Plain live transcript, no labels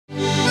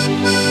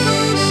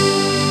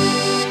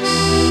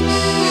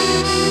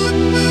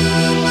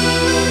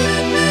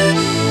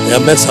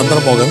என் பேர்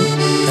சந்திரமோகன்.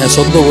 என்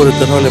சொந்த ஊர்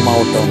திருநெல்வேலி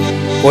மாவட்டம்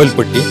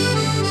கோயில்பட்டி.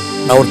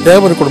 நான் ஒரு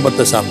தேவர்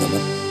குடும்பத்தை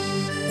சார்ந்தவன்.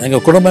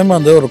 எங்கள் குடும்பமே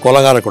வந்து ஒரு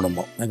கொலகார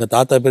குடும்பம். எங்கள்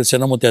தாத்தா பேர்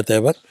சின்னமுத்தியா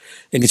தேவர்.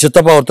 எங்கள்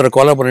சித்தப்பா ஒருத்தரை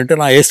கொலை பண்ணிவிட்டு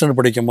நான் ஏஸ்டன்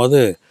படிக்கும்போது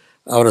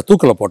அவரை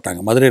தூக்கில் போட்டாங்க.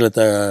 மதுரையில்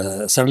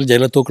சென்ட்ரல்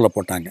ஜெயிலில் தூக்கில்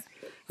போட்டாங்க.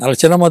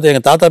 அதில் சின்னமுத்தியா,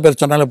 எங்கள் தாத்தா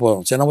பேர் சொன்னாலே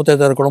போதும், சின்னமுத்தியா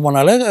தேவர்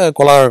குடும்பம்னாலே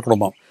கொலகார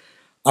குடும்பம்.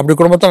 அப்படி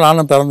குடும்பத்தில்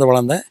நானும் பிறந்து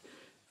வளர்ந்தேன்.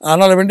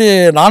 அதனால் வேண்டி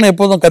நானும்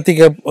எப்போதும் கத்தி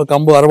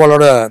கம்பு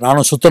அறுவாளோட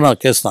நானும் சுற்றின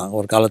கேஸ் தான்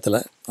ஒரு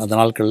காலத்தில், அந்த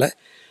நாட்களில்.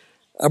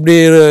 அப்படி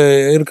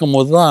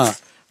இருக்கும்போது தான்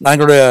நான்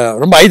எங்களுடைய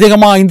ரொம்ப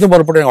ஐதீகமாக இந்து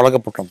முறைப்படி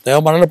வளர்க்கப்பட்டோம்.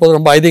 தேவமானால போது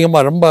ரொம்ப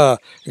ஐதீகமாக, ரொம்ப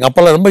எங்கள்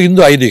அப்பாவில் ரொம்ப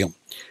இந்து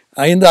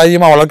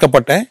ஐதீகமாக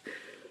வளர்க்கப்பட்டேன்.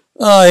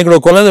 எங்களோட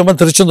குலதெய்வம்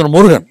திருச்செந்தூர்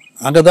முருகன்.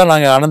 அங்கே தான்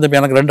நாங்கள் அண்ணன்,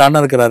 எனக்கு 2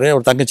 அண்ணன் இருக்கிறாரு,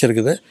 ஒரு தங்கச்சி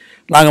இருக்குது.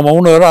 நாங்கள்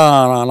 3 பேரும்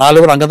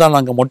 4 பேர் அங்கே தான்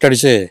நாங்கள் மொட்டை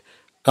அடித்து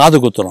காது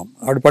குத்துறோம்.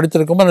 அப்படி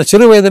படித்திருக்கும்போது நான்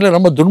சிறு வயதில்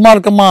ரொம்ப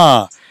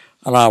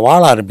துன்மார்க்கமாக நான்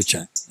வாழ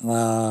ஆரம்பித்தேன்.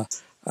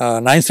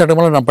 9th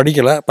ஸ்டாண்டர்ட் நான்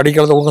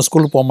படிக்கிறது ஒழுங்காக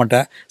ஸ்கூலுக்கு போக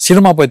மாட்டேன்.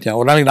 சினிமா பைத்தியம்.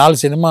 ஒரு நாளைக்கு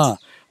 4 சினிமா,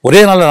 ஒரே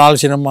நாளில் 4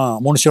 சினிமா,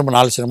 3 சினிமா,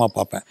 4 சினிமா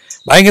பார்ப்பேன்.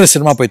 பயங்கர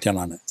சினிமா பைத்தியம்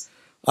நான்.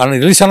 ஆனால்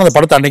ரிலீஸ் ஆன அந்த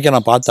படத்தை அன்றைக்கே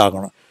நான் பார்த்து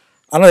ஆகணும்.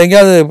 ஆனால்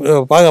எங்கேயாவது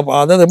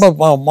அதாவது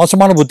ரொம்ப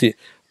மோசமான புத்தி,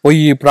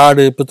 பொய்,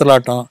 ப்ராடு,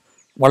 பித்தலாட்டம்,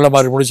 மல்ல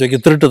மாதிரி முடிச்சு வைக்க,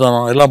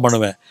 திருட்டுத்தனம் எல்லாம்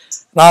பண்ணுவேன்.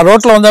 நான்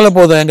ரோட்டில் வந்தாலே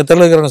போதும், எங்கள்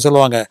தெருவில் இருக்கிறவங்க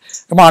சொல்லுவாங்க,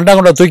 அம்மா அண்டா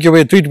கொண்டா தூக்கிட்டு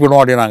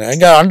போயிடுவோம் அப்படின்னாங்க.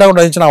 எங்கே அண்டா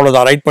கொண்டா இருந்துச்சுன்னா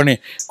அவ்வளோதான், ரைட் பண்ணி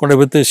கொண்டு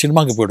விற்று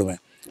சினிமாவுக்கு போயிடுவேன்.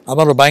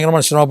 அப்புறம் ஒரு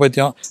பயங்கரமான சினிமா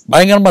பைத்தியம்,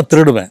 பயங்கரமாக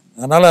திருடுவேன்.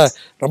 அதனால்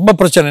ரொம்ப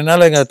பிரச்சனை.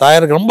 என்னால் எங்கள்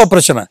தாயாருக்கு ரொம்ப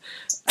பிரச்சனை.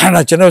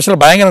 நான் சின்ன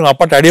வயசில் பயங்கர எங்கள்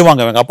அப்பாட்ட அடி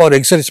வாங்குவேன். எங்கள் அப்பா ஒரு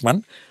எக்ஸர்சைஸ்மேன்,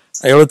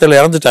 77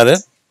 இறந்துட்டார்.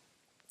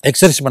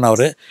 எக்ஸர்சைஸ்மேன்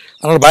அவர்.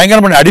 அதனால்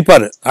பயங்கரம் பண்ணி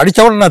அடிப்பார்.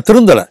 அடித்தவரை நான்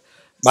திருந்தலை,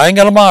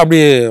 பயங்கரமாக அப்படி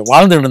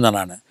வாழ்ந்துட்டு இருந்தேன்.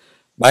 நான்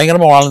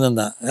பயங்கரமாக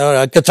வாழ்ந்துருந்தேன்.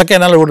 எக்கச்சக்க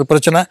என்னால் ஒரு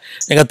பிரச்சனை.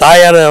 எங்கள்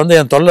தாயாரை வந்து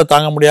என் தொல்லை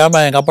தாங்க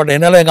முடியாமல் எங்கள்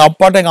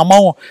அப்பாட்ட எங்கள்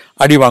அம்மாவும்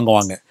அடி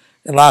வாங்குவாங்க.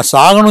 நான்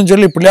சாகணும்னு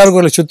சொல்லி பிள்ளையார்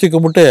கோயிலை சுற்றி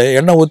கும்பிட்டு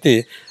எண்ணெய் ஊற்றி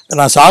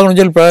நான் சாகணும்னு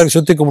சொல்லி பிள்ளையாருக்கு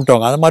சுற்றி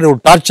கும்பிட்டவங்க. அது மாதிரி ஒரு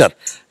டார்ச்சர்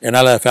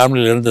என்னால்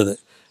ஃபேமிலியில் இருந்தது.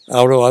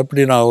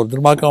 அப்படி நான் ஒரு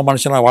துர்மார்க்கமாக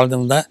மனுஷனாக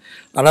வாழ்ந்துருந்தேன்.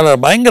 அதனால்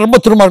ரொம்ப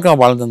துர்மார்க்கமாக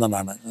வாழ்ந்துருந்தேன்.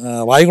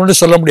 நான் வாய் கொண்டு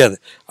சொல்ல முடியாது,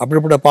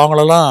 அப்படிப்பட்ட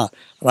பாவங்களெல்லாம்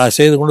நான்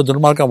செய்து கொண்டு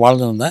துர்மார்க்கம்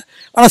வாழ்ந்துருந்தேன்.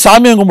 ஆனால்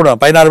சாமியும் கும்பிடுவேன்.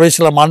 16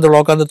 வயசில்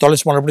மாந்தோட உட்காந்து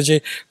துளசி மலை பிடிச்சி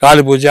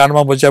காளி பூஜை,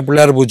 அனுமா பூஜை,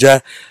 பிள்ளையார் பூஜை,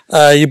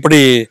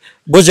 இப்படி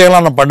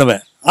பூஜைகள்லாம் நான்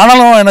பண்ணுவேன்.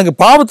 ஆனாலும் எனக்கு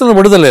பாவத்தில்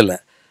விடுதலை இல்லை.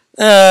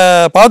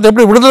 பாவத்தை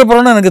எப்படி விடுதலை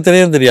பெறணும்னு எனக்கு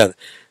தெரியாது.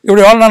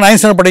 இப்படி நான் 9th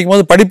ஸ்டாண்டர்ட்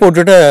படிக்கும்போது படிப்பு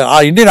விட்டுட்டு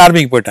இந்தியன்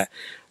ஆர்மிக்கு போயிட்டேன்.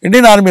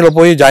 இந்தியன் ஆர்மியில்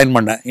போய் ஜாயின்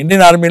பண்ணேன்.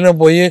 இந்தியன் ஆர்மியிலும்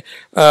போய்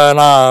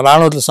நான்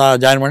இராணுவத்தில்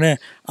ஜாயின் பண்ணி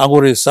அங்கே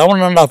ஒரு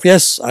 7.5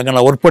 years அங்கே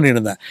நான் ஒர்க்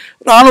பண்ணியிருந்தேன்.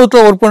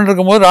 இராணுவத்தில் ஒர்க்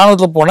பண்ணிருக்கும்போது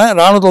ராணுவத்தில் போனேன்.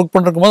 ராணுவத்தில் ஒர்க்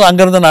பண்ணிருக்கும்போது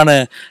அங்கேருந்து நான்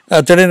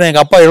திடீர்னு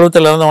எங்கள் அப்பா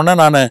 77 இறந்தவுடனே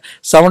நான்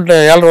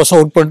 7 வருஷம்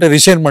ஒர்க் பண்ணிட்டு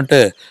ரிசைன் பண்ணிட்டு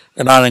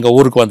நான் எங்கள்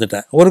ஊருக்கு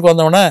வந்துட்டேன். ஊருக்கு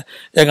வந்தவுடனே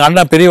எங்கள்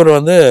அண்ணன் பெரியவர்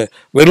வந்து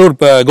வெள்ளூர்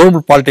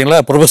கவர்மெண்ட்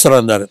பாலிடெக்னிக்கில் ப்ரொஃபஸராக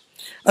இருந்தார்.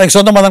 எனக்கு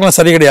சொந்த மதங்கள்லாம்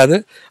சரி கிடையாது.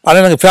 ஆனால்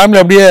எனக்கு ஃபேமிலி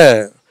அப்படியே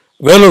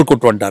வேலூர்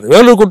கூட்டு வந்துட்டார்.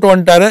 வேலூர்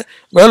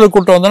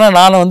கூட்டு வந்தோன்னா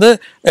நான் வந்து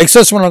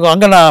எக்ஸர்சைஸ்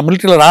அங்கே நான்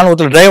மிலிட்டரியில்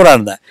ராணுவத்தில் டிரைவராக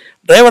இருந்தேன்.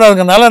 டிரைவராக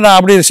இருக்கிறதுனால நான்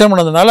அப்படி ரிசைன்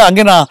பண்ணதுனால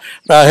அங்கே நான்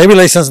ஹெவி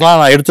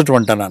லைசன்ஸ்லாம் நான் எடுத்துகிட்டு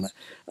வந்துட்டேன். நான்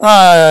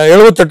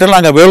 78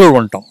 அங்கே வேலூர்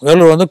வந்துட்டோம்.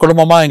 வேலூர் வந்து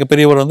குடும்பமாக எங்கள்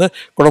பெரியவர் வந்து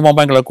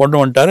குடும்பமாக எங்களை கொண்டு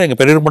வந்துட்டார். எங்கள்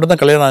பெரியவர் மட்டும்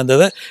தான் கல்யாணம்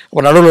இருந்தது.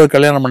 இப்போ நடுவில்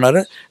கல்யாணம் பண்ணார்.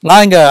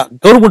 நான் இங்கே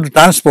கவர்மெண்ட்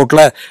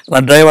டிரான்ஸ்போர்ட்டில்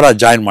நான் டிரைவராக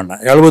ஜாயின்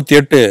பண்ணேன்.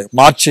 78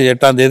 மார்ச்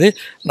 8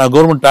 நான்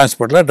கவர்மெண்ட்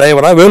டிரான்ஸ்போர்ட்டில்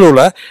டிரைவராக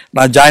வேலூரில்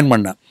நான் ஜாயின்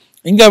பண்ணேன்.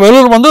 இங்கே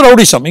வேலூர் வந்து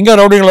ரவுடிசம், இங்கே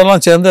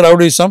ரவுடிகளெல்லாம் சேர்ந்து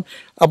ரவுடிசம்.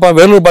 அப்போ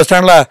வேலூர் பஸ்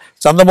ஸ்டாண்டில்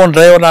சந்திரமோகன்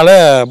டிரைவர்னாலே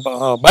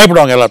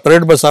பயப்படுவாங்க. எல்லாம்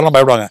ப்ரைவேட் பஸ்ஸாரெலாம்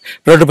பயப்படுவாங்க.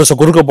 ப்ரைவேட் பஸ்ஸை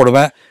குறுக்க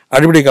போடுவேன்,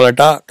 அடிப்படி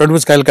கலெக்டாக 20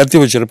 பஸ் கையில்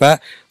கத்தி வச்சுருப்பேன்.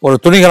 ஒரு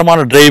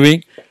துணிகரமான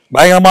டிரைவிங்,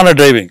 பயங்கரமான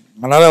டிரைவிங்.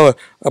 அதனால்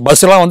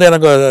பஸ்ஸெல்லாம் வந்து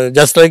எனக்கு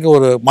ஜஸ்ட் லைக்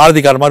ஒரு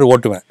மாருதி கார் மாதிரி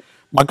ஓட்டுவேன்.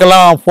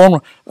 மக்கள்லாம் ஃபோன்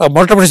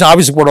மொட்டை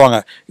ஆஃபீஸுக்கு போடுவாங்க,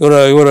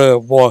 இவர்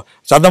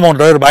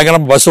சந்திரமோகன் டிரைவர்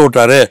பயங்கரமாக பஸ்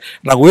ஓட்டுறாரு,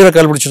 நாங்கள் உயிரை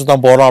கல்பிடிச்சிட்டு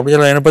தான் போகிறோம்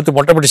அப்படின்னு என்னை பற்றி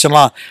மொட்டை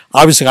பிடிச்செல்லாம்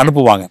ஆஃபீஸுக்கு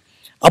அனுப்புவாங்க.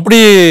 அப்படி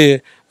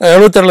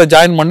 77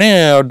 ஜாயின் பண்ணி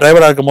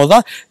டிரைவராக இருக்கும்போது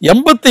தான்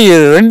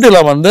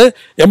 82 வந்து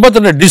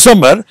 82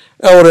 டிசம்பர்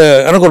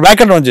எனக்கு ஒரு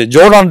வேக்கண்ட் வந்துச்சு.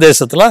 ஜோர்டான்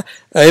தேசத்தில்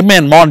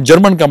எம்ஏஎன் மான்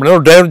ஜெர்மன் கம்பெனியில்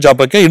ஒரு டிரைவர்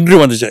ஜாப்புக்கு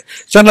இன்டர்வியூ வந்துச்சு.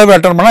 சென்னையில் போய்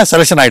அட்டன் பண்ண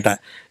செலெக்ஷன் ஆகிட்டேன்.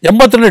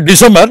 82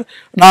 டிசம்பர்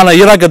நான்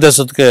ஈராக்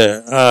தேசத்துக்கு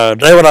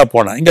டிரைவராக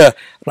போனேன். இங்கே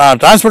நான்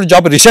டிரான்ஸ்போர்ட்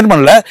ஜாப் ரிசைன்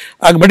பண்ணல,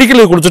 அங்கே மெடிக்கல்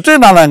லீவ் கொடுத்துட்டு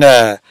நான் அங்கே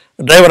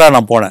டிரைவராக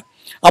நான் போனேன்.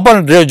 அப்போ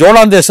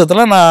ஜோர்டான்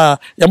தேசத்தில் நான்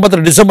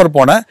 82 டிசம்பர்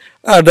போனேன்,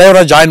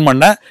 டிரைவராக ஜாயின்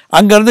பண்ணேன்.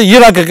 அங்கேருந்து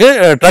ஈராக்குக்கு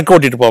ட்ரக்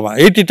ஓட்டிகிட்டு போவேன்.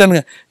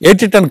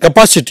 80 டன்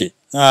கெப்பாசிட்டி,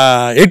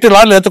 8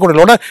 லாரில்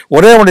ஏற்றக்கூடியதோட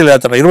ஒரே வண்டியில்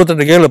ஏற்றுறேன்.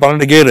 22 கேரு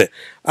 12 கேரு.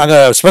 அங்கே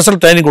ஸ்பெஷல்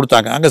ட்ரைனிங்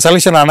கொடுத்தாங்க. அங்கே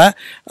செலெக்ஷன் ஆனேன்.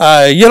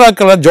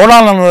 ஈராக்கில்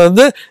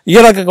ஜோர்டான்லேருந்து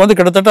ஈராக்குக்கு வந்து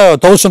கிட்டத்தட்ட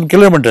 1000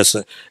 கிலோமீட்டர்ஸ்.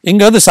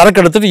 இங்கே வந்து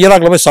சரக்கு எடுத்துகிட்டு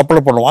ஈராக்கில் போய்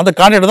சப்ளை பண்ணுவோம். அந்த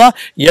கான்ட்ராக்ட் தான்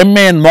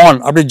எம்ஏஎன்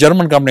மான் அப்படி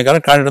ஜெர்மன்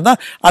கம்பெனிக்காரன் கான்ட்ராக்ட்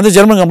தான். அந்த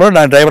ஜெர்மன் கம்பெனியில்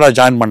நான் டிரைவராக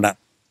ஜாயின் பண்ணேன்.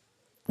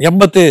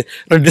 82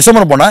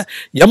 டிசம்பர் போனேன்.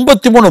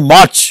 83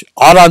 மார்ச்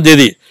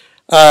 6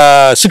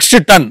 60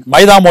 டன்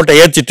மைதா மூட்டை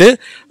ஏற்றிட்டு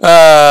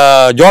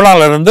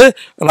ஜோர்டான்லேருந்து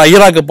நான்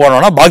ஈராக்கு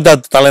போனோன்னா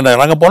பாக்தாத்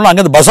தலைநகர் அங்கே போனோம்.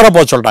 அங்கேருந்து பஸ்ரா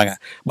போக சொல்லிட்டாங்க.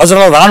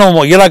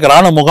 பஸ்ராவில் ஈராக்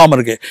ராணுவ முகாம்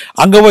இருக்குது,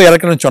 அங்கே போய்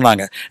இறக்கணும்னு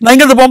சொன்னாங்க. நான்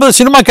இங்கேருந்து போகும்போது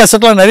சினிமா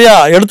கேசட்லாம் நிறையா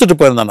எடுத்துகிட்டு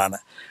போயிருந்தேன்.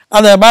 நான்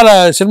அந்த மேலே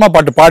சினிமா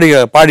பாட்டு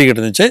பாடிக்கிட்டு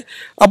இருந்துச்சு.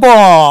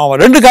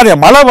 அப்போது 2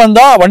 காரியம், மழை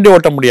வந்தால் வண்டி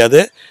ஓட்ட முடியாது,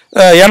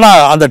 ஏன்னா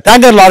அந்த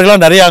டேங்கர்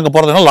லாரிலாம் நிறையா அங்கே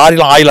போகிறதுனால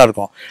லாரிலாம் ஆயிலாக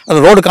இருக்கும், அந்த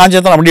ரோடு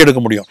காஞ்சே தான் வண்டி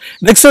எடுக்க முடியும்.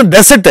 நெக்ஸ்ட்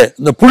டெசர்ட்டு,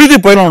 இந்த புழுதி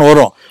புயல் ஒன்று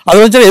வரும், அது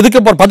வச்சு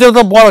எதுக்கு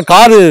பத்திரத்தை போகிற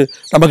காரு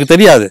நமக்கு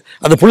தெரியாது,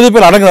 அந்த புழுதி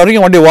புயல் அடங்குற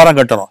வரைக்கும் வண்டி ஓரம்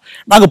கட்டணும்.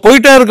 நாங்கள்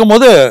போயிட்டே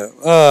இருக்கும்போது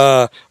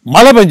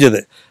மழை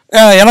பெஞ்சுது.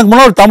 எனக்கு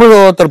முன்னாடி ஒரு தமிழ்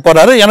ஒருத்தர்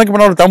போகிறாரு, எனக்கு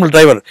முன்னாடி ஒரு தமிழ்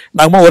டிரைவர்,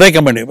 நாங்கள் ஒரே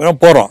கம்பெனி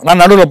போகிறோம்,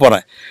 நான் நடுவில்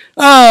போகிறேன்.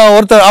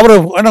 ஒருத்தர் அவர்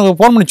எனக்கு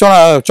ஃபோன் பண்ணி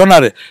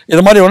சொன்னார்,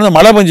 இது மாதிரி வந்து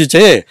மழை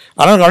பெஞ்சிச்சு,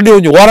 அதனால் வண்டி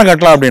கொஞ்சம் ஓரம்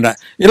கட்டலாம் அப்படின்னா.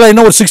 இல்லை,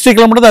 இன்னும் ஒரு 60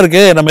 கிலோமீட்டர் தான்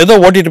இருக்குது, நம்ம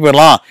மெதுவாக ஓட்டிகிட்டு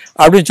போயிடலாம்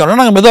அப்படின்னு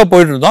சொன்னால் நாங்கள் மெதுவாக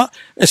போயிட்டு இருந்தோம்.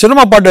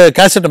 சினிமா பாட்டு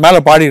கேசட்டு மேலே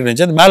பாடிட்டு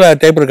இருந்துச்சு, அது மேலே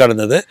டேப் ரெக்கார்டு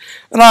இருந்தது.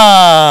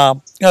 நான்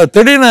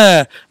திடீர்னு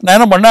நான்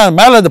என்ன பண்ணேன்,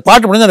 மேலே அந்த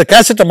பாட்டு முடிஞ்சு அந்த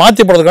கேசட்டை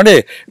மாற்றி போடுறதுக்காண்டி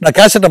நான்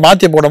கேசட்டை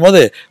மாற்றி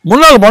போடும்போது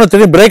முன்னால் போன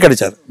திடீர்னு பிரேக்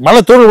அடித்தார்,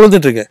 மழை தூள்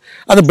விழுந்துட்டு இருக்கு.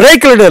 அந்த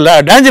பிரேக் லைட் இல்லை,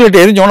 டேஞ்சர் லைட்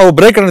எரிஞ்சோன்னா ஒரு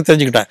பிரேக் லைட்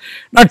தெரிஞ்சுக்கிட்டேன்.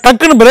 நான்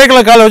டக்குன்னு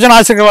பிரேக்கில் காலை வச்சேன்,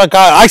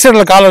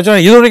 ஆக்சிடென்ட்டில் காலை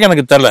வச்சேன், இது வரைக்கும்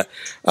எனக்கு தெரில.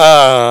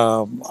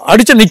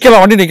 அடித்து நிற்கல,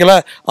 வண்டி நிற்கல,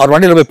 அவர்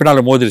வண்டியில் போய்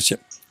பின்னால் மோதிருச்சு.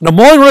 இந்த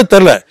மோதி கூட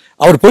தெரில,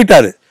 அவர்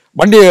போயிட்டார்.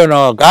 வண்டி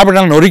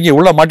காபினால் நொறுக்கி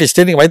உள்ளே மாட்டி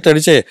ஸ்டீரிங் வயிற்று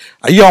அடித்து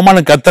ஐயோ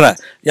அம்மானு கத்துறேன்.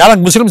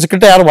 யாரும் முஸ்லீம்ஸ்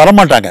கிட்டே யாரும்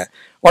வரமாட்டாங்க.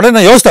 உடனே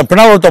நான் யோசித்தேன்,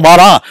 பின்னால் ஒருத்தன்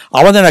வாரான்,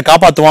 அவன் தான் என்னை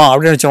காப்பாற்றுவான்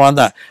அப்படின்னு நினச்சி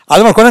வந்தேன்.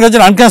 அது மாதிரி கொஞ்சம்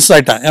கழிச்சு நான் அன்கான்ஷியஸ்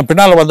ஆகிட்டேன். என்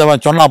பின்னால்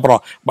வந்தவன் சொன்னான்.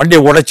 அப்புறம் வண்டியை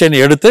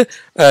உடைச்சேன்னு எடுத்து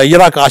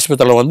ஈராக்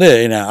ஆஸ்பத்திரியில் வந்து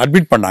என்னை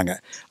அட்மிட் பண்ணாங்க.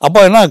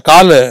 அப்போ என்ன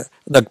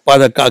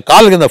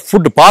காலுக்கு இந்த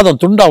ஃபுட்டு பாதம்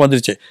துண்டாக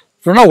வந்துருச்சு.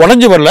 சொன்னால்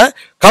உடஞ்சி வரல,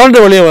 கலண்டு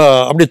வழியை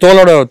அப்படி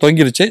தோலோட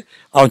தொங்கிருச்சு.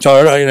 அவன்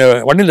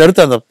வண்டியில்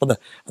எடுத்து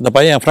அந்த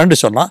பையன் என் ஃப்ரெண்டு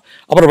சொன்னான்.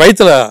 அப்புறம்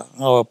வயிற்றில்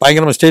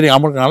பயங்கரமாக ஸ்டீரிங்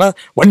அமர்க்கனால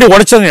வண்டி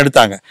உடைச்சதுன்னு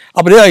எடுத்தாங்க.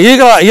 அப்படியே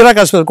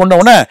ஈராக் ஆஸ்பத்திரி கொண்ட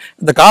உடனே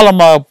இந்த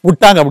காலம்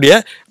விட்டாங்க. அப்படியே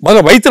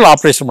முதல்ல வயிற்றில்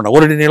ஆப்ரேஷன் பண்ணாங்க,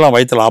 1 அடி நீளம்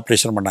வயிற்றில்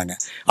ஆப்ரேஷன் பண்ணாங்க.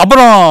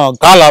 அப்புறம்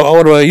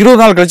ஒரு 20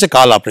 நாள் கழிச்சு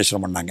கால்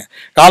ஆப்ரேஷன் பண்ணாங்க.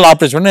 கால்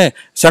ஆப்ரேஷன் பண்ணி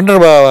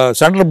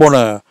சென்ட்ரல்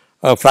போனு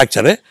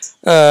ஃப்ராக்சரு,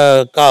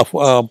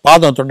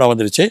 பாதம் துண்டா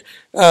வந்துருச்சு.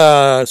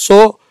 ஸோ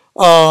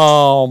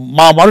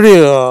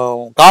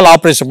மறுபடியும் கால்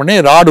ஆப்ரேஷன் பண்ணி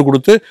ராடு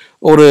கொடுத்து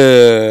ஒரு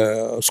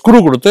ஸ்க்ரூ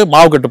கொடுத்து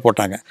மாவு கட்டு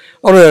போட்டாங்க.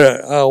 ஒரு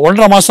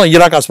 1.5 மாதம்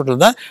ஈராக்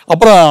ஹாஸ்பிட்டல் தான்.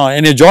 அப்புறம்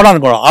என்னை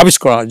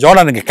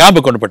ஜோர்டானுக்கு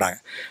கேம்புக்கு கொண்டு போயிட்டாங்க.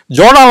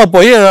 ஜோர்டானில்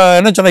போய்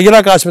என்ன சொன்னாங்க,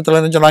 ஈராக்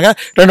ஆஸ்பத்திரியில் என்ன சொன்னாங்க,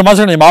 2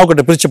 மாதம் நீ மாவு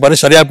கட்டு பிரித்து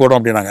பாரு, சரியாக போயிடும்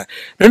அப்படின்னாங்க.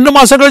 2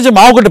 மாதம் கழிச்சு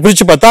மாவு கட்டு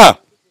பிரித்து பார்த்தா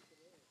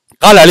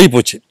கால் அழுகி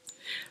போச்சு.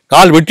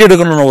 கால் வெட்டி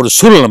எடுக்கணும்னு ஒரு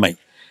சூழ்நிலைமை.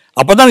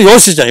 அப்போ தான்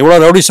யோசித்தேன்,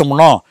 இவ்வளோ ரவுடிசம்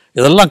பண்ணோம்,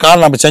 இதெல்லாம்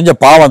காரணம் நம்ம செஞ்ச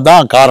பாவம்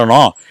தான்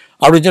காரணம்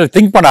அப்படின்னு சொல்லி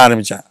திங்க் பண்ண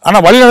ஆரம்பித்தேன்.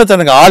 ஆனால் வழிநடத்த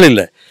எனக்கு ஆள்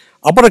இல்லை.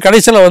 அப்புறம்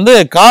கடைசியில் வந்து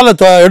காலை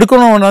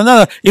எடுக்கணும்னு வந்து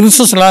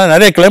இன்சூரன்ஸ்லாம்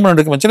நிறைய கிளைம்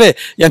எடுக்க வச்சுட்டு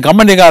என்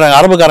கம்பெனிக்காரங்க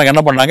அரபுக்காரங்க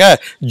என்ன பண்ணாங்க,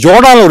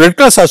 ஜோர்டானில் ஒரு ரெட்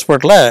கிராஸ்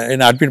ஹாஸ்பிட்டலில்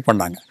என்னை அட்மிட்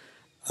பண்ணாங்க.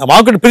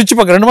 மார்க்கெட் பிரித்து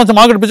பார்க்க 2 மாதம்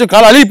மார்க்கெட் பிரித்து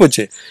காலை அழுகி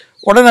போச்சு.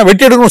 உடனே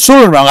வெட்டி எடுக்கணும்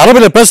சூழ்நிலை, அவங்க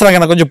அரபில் பேசுகிறாங்க,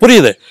 எனக்கு கொஞ்சம்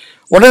புரியுது.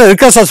 உடனே ரெட்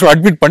கிராஸ் ஹாஸ்பிட்டல்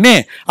அட்மிட் பண்ணி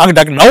அங்கே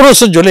டாக்டர்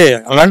நவ்ரோஸ்ன்னு சொல்லி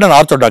லண்டன்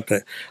ஆர்த்தோ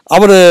டாக்டர்,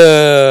 அவர்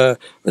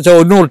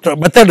இன்னொரு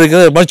மெத்தட்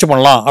இருக்குது முயற்சி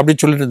பண்ணலாம்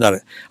அப்படின்னு சொல்லிட்டு இருந்தார்.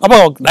 அப்போ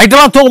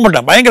நைட்டெல்லாம் தூங்க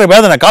மாட்டேன், பயங்கர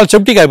வேதனை, கால்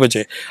செப்டிக்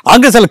ஆகிப்போச்சு.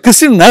 அங்கே சில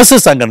கிறிஸ்டின்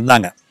நர்சஸ் அங்கே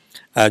இருந்தாங்க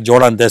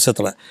ஜோர்டான்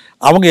தேசத்தில்.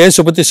 அவங்க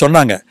இயேசு பற்றி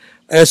சொன்னாங்க,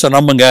 ஏசு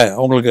நம்புங்க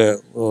உங்களுக்கு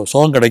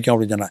சுகம் கிடைக்கும்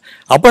அப்படின்னு சொன்னேன்.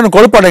 அப்போ எனக்கு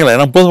கொழுப்பாடைங்களே,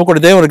 எனக்கு புதுமை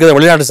கூட தேவை இருக்குது,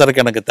 வெளிநாட்டு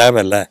சரக்கு எனக்கு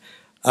தேவையில்லை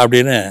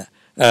அப்படின்னு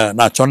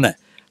நான் சொன்னேன்.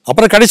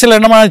 அப்புறம் கடைசியில்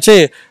என்னமாச்சு,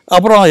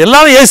 அப்புறம்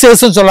எல்லாரும்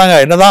ஏசுன்னு சொன்னாங்க.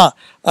 என்னதான்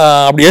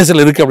அப்படி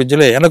ஏசில் இருக்குது அப்படின்னு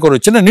சொல்லி எனக்கு ஒரு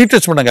சின்ன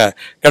நியூட்ரிஷன் அங்கே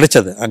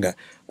கிடைச்சது. அங்கே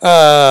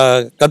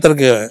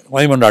கர்த்தருக்கு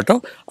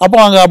மகிமைண்டாட்டும். அப்போ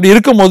அங்கே அப்படி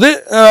இருக்கும்போது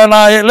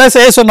நான்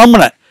லேசாக ஏசு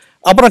நம்பினேன்.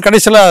 அப்புறம்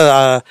கடைசியில்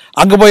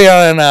அங்கே போய்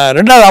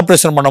 2வது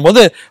ஆப்ரேஷன்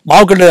பண்ணும்போது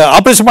மாவுக்கட்டு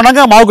ஆப்ரேஷன்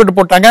பண்ணாங்க, மாவுக்கட்டு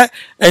போட்டாங்க,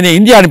 என்னை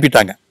இந்தியா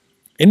அனுப்பிட்டாங்க.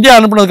 இந்தியா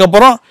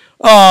அனுப்பினதுக்கப்புறம்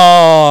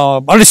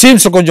மறுபடியும்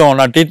சீம்ஸில் கொஞ்சம்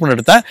நான் ட்ரீட்மெண்ட்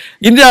எடுத்தேன்.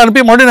 இந்தியா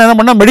அனுப்பி மறுபடியும் நான் என்ன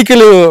பண்ணேன்,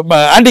 மெடிக்கல்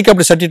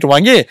ஹேண்டிகேப்டு சர்டிஃபிகேட்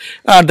வாங்கி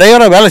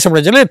டிரைவராக வேலை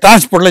செய்ய சொல்லி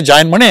டிரான்ஸ்போர்ட்டில்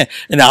ஜாயின் பண்ணி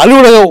என்னை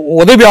அலுவலக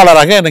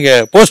உதவியாளராக எனக்கு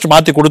போஸ்ட்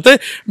மாற்றி கொடுத்து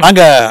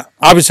நாங்கள்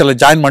ஆஃபீஸில்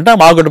ஜாயின் பண்ணிட்டேன்.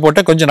 மாவுக்கட்டு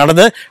போட்டு கொஞ்சம்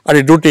நடந்து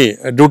அப்படி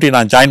டியூட்டி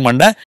நான் ஜாயின்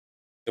பண்ணேன்.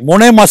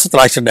 3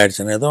 மாதத்தில் ஆக்சிடென்ட்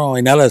ஆகிடுச்சு. எதுவும்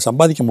என்னால்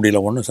சம்பாதிக்க முடியல,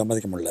 ஒன்றும்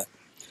சம்பாதிக்க முடியல.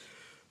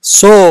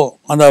 ஸோ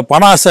அந்த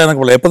பண ஆசை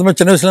எனக்கு இல்லை. எப்போதுமே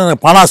சின்ன வயசுல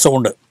எனக்கு பண ஆசை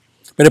உண்டு.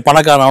 பெரிய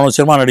பணக்காரன் ஆகணும்,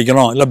 சினிமா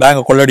நடிக்கணும், இல்லை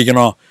பேங்கை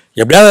கொள்ளடிக்கணும்,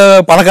 எப்படியாவது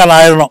பணக்காரன்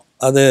ஆயிடணும்.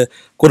 அது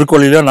குறுக்கு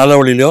வழியிலையோ நல்ல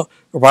வழியிலையோ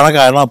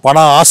பணக்காரனா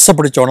பணம் ஆசை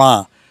பிடிச்சோன்னா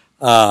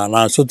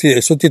நான்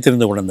சுற்றி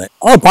திரிந்து கொண்டிருந்தேன்.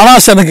 ஆனால் பண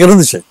ஆசை எனக்கு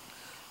இருந்துச்சு.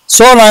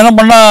 ஸோ நான் என்ன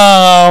பண்ணேன்,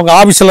 அவங்க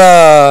ஆஃபீஸில்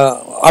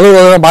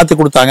அலுவலக மாற்றி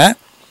கொடுத்தாங்க.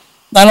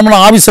 நான் என்ன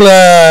பண்ணேன், ஆஃபீஸில்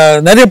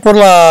நிறைய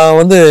பொருளை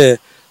வந்து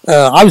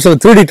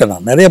ஆஃபீஸில் திருடிட்டேன்.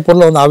 நான் நிறைய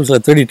பொருளை வந்து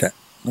ஆஃபீஸில் திருடிட்டேன்.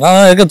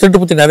 நான் எனக்கு திருட்டு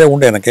பற்றி நிறைய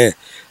உண்டு. எனக்கு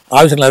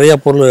ஆஃபீஸில் நிறையா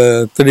பொருள்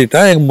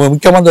திருடிட்டேன்.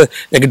 முக்கியமாக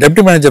எங்கள்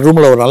டெப்டி மேனேஜர்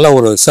ரூமில் ஒரு நல்ல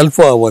ஒரு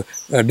ஒரு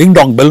டிங்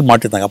டாங் பெல்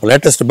மாட்டிருந்தாங்க. அப்போ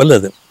லேட்டஸ்ட் பெல்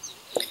அது.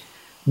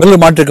 பெல்லு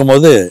மாட்டிருக்கும்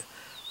போது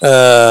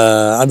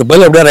அந்த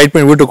பெல் எப்படியா ரைட்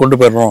பண்ணி வீட்டுக்கு கொண்டு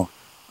போயிடணும்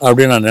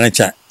அப்படின்னு நான்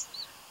நினச்சேன்.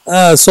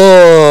 ஸோ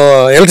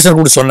எலக்ட்ரிஷன்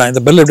கூட சொன்னேன்,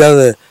 இந்த பெல்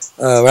எப்படியாவது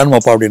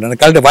வேணுமாப்பா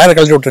அப்படின்னு. வயரை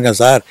கழட்டி விட்டுருங்க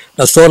சார்,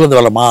 நான் ஸ்டோர்லேருந்து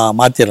வேலை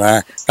மாற்றிடுறேன்,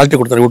 கழட்டி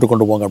கொடுத்துரு வீட்டுக்கு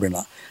கொண்டு போங்க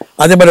அப்படின்னா.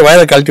 அதே மாதிரி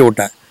வயரை கழட்டி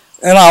விட்டேன்.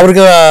 ஏன்னா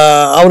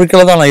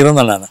அவருக்கெல்லாம் தான் நான்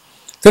இருந்தேன். நான்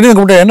திடீர்னு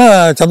கூப்பிட்டு, என்ன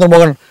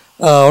சந்திரமோகன்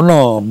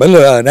ஒன்றும் பெல்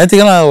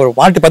நேற்றுக்கெல்லாம் ஒரு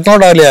 10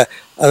 நாள் ஆகலையா,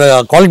 அது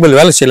காலிங் பெல்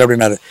வேலை செய்யலை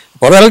அப்படின்னாரு.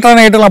 ஒரு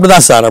எலக்ட்ரானிக் ஐட்டம்லாம் அப்படி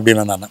தான் சார்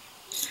அப்படின்னு நான்.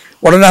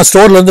 உடனே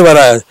ஸ்டோர்லேருந்து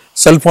வேறு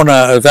செல்ஃபோனை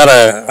வேறு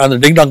அந்த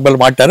டிங் டாங்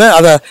பெல் மாட்டார்.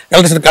 அதை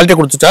எலக்ட்ரிஷன் கழட்டி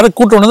கொடுத்துட்டாரு.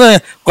 கூட்டு வந்து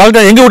குவாலிட்டி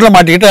எங்கள் வீட்டில்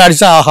மாட்டிக்கிட்டு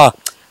அடித்தா ஆஹா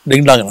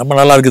டிங் டாங் நம்ம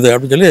நல்லா இருக்குது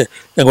அப்படின்னு சொல்லி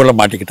எங்கள் வீட்டில்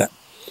மாட்டிக்கிட்டேன்.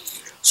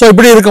 ஸோ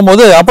இப்படி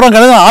இருக்கும்போது அப்புறம்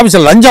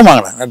ஆஃபீஸில் லஞ்சம்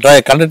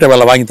வாங்கினேன். கண்டக்டர்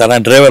வேலை வாங்கி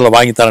தரேன், டிரைவரில்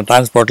வாங்கி தரேன்,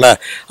 டிரான்ஸ்போர்ட்டில்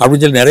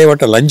அப்படின்னு சொல்லி நிறைய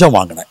வாட்ட லஞ்சம்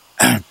வாங்கினேன்.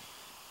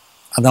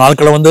 அந்த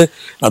நாட்களில் வந்து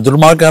நான்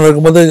துன்மார்க்கம்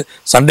இருக்கும்போது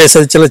சண்டே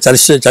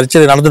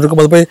சர்ச்சில் நடந்துட்டு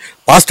இருக்கும்போது போய்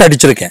பாஸ்ட்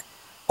அடிச்சிருக்கேன்.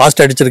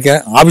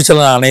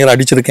 ஆஃபீஸில் நான் அநேகரை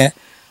அடிச்சிருக்கேன்.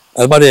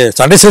 அது மாதிரி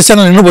சண்டே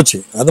சர்ச்சில் நின்று போச்சு.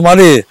 அது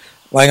மாதிரி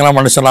பயங்கரமான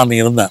மனுஷனாக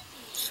அன்றைக்கி இருந்தேன்.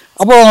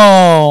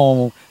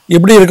 அப்போது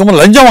இப்படி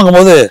இருக்கும்போது லஞ்சம்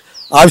வாங்கும்போது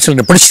ஆஃபீஸில்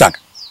என்னை பிடிச்சிட்டாங்க,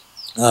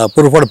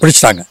 ப்ரூஃபோடு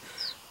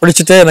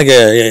பிடிச்சிட்டு எனக்கு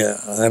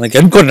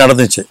என்கொயரி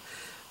நடந்துச்சு.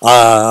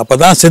 அப்போ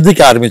தான்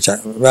சிந்திக்க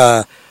ஆரம்பித்தேன்.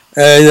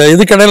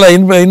 இதுக்கடையில்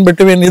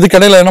இன்பிட்வீன்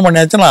இதுக்கடையில் என்ன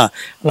பண்ணியாச்சுன்னா,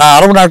 நான்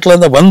அரபு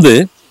நாட்டிலேருந்து வந்து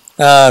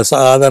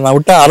அதை நான்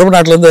விட்டேன். அரபு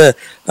நாட்டிலேருந்து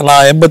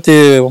நான்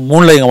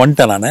 83 இங்கே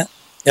வந்துட்டேன். நான்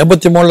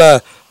 83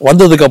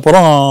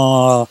 வந்ததுக்கப்புறம்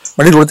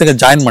மெடிக்கல் கொடுத்து இங்கே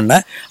ஜாயின்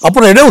பண்ணேன்.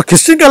 அப்புறம் ஏதோ ஒரு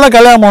கிறிஸ்டின்கெல்லாம்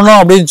கல்யாணம் பண்ணணும்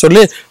அப்படின்னு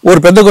சொல்லி ஒரு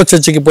பெந்தகோஸ்து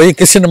சர்ச்சுக்கு போய்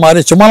கிறிஸ்டின்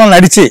மாதிரி சும்மாலாம்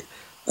நடித்து,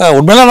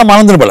 உண்மையில நான்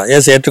மறந்துருப்பல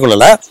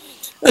ஏற்றுக்கொள்ளலை,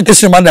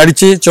 கிறிஸ்டின் மாதிரி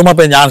நடித்து சும்மா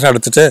போய் ஞானம்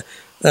எடுத்துகிட்டு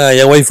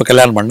என் ஒய்ஃபை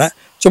கல்யாணம் பண்ணேன்.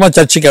 சும்மா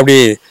சர்ச்சுக்கு அப்படி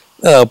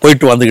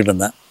போயிட்டு வந்துக்கிட்டு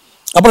இருந்தேன்.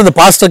 அப்புறம் இந்த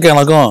பாஸ்டருக்கு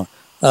எனக்கும்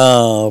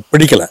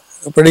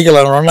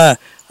பிடிக்கலன்னொன்னே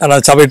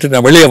நான் சபைட்டு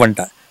நான் வெளியே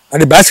வந்துட்டேன்.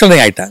 அப்படி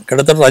பேச்சுலரிங் ஆகிட்டேன்.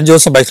 கிட்டத்தட்ட 5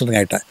 வருஷம் பேச்சுலரிங்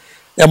ஆகிட்டேன்.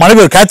 என் மனைவி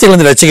ஒரு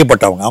கேச்சிலேருந்து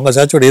ரசிக்கப்பட்டவங்க, அவங்க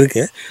சர்ச்சோடு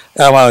இருக்குது,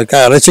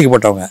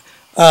 ரசிக்கப்பட்டவங்க.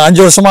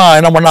 5 வருஷமாக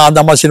என்ன பண்ணால் அந்த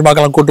அம்மா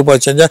சினிமாக்கெல்லாம் கூட்டு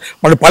போய் செஞ்சேன்.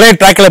 மறுபடியும் பழைய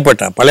ட்ராக்கில்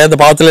போயிட்டேன். பழைய அந்த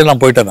பாவத்திலே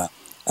நான் போயிட்டேன். நான்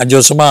 5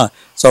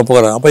 வருஷமாக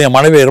போகிறேன். அப்போ என்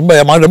மனைவி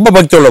ரொம்ப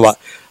பக்தி உள்ளவா,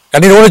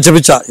 கண்ணீரோடு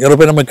ஜெபிச்சா.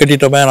 போய் நம்ம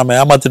கட்டிட்டோமே, நம்ம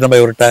ஏமாற்றிட்டோமே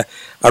இவர்கிட்ட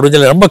அப்படின்னு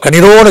சொல்லி ரொம்ப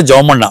கண்ணீரோடு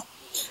ஜெபம் பண்ணான்.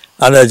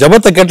 அந்த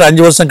ஜபத்தை கேட்டு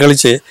 5 வருஷம்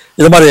கழித்து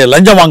இது மாதிரி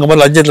லஞ்சம்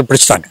வாங்கும்போது லஞ்சத்தில்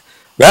பிடிச்சிட்டாங்க.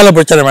 வேலை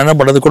பிடிச்சா நம்ம என்ன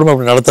பண்ணுறது, குடும்பம்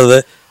எப்படி நடத்துறது.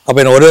 அப்போ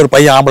எனக்கு ஒரே ஒரு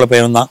பையன், ஆம்பளை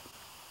பையன் தான்.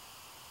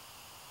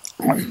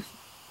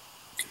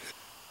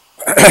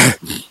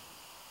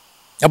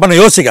 அப்போ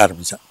நான் யோசிக்க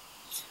ஆரம்பித்தேன்.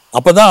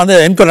 அப்போ தான் வந்து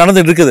என்கொயரி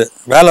நடந்துகிட்டு இருக்குது.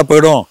 வேலை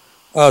போயிடும்,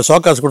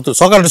 சோகாஸ்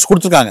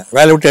கொடுத்துருக்காங்க,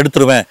 வேலையை விட்டு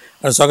எடுத்துருவேன்,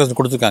 சோகாஸ்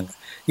கொடுத்துருக்காங்க.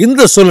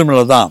 இந்த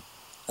சூழ்நிலையில் தான்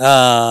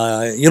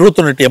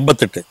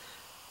 21/8/88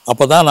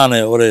 அப்போ தான் நான்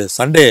ஒரு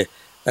சண்டே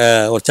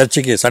ஒரு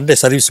சர்ச்சுக்கு சண்டே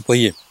சர்வீஸ்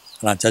போய்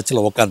நான் சர்ச்சில்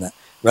உட்காந்தேன்.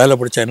 வேலை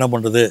பிடிச்சா என்ன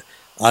பண்ணுறது,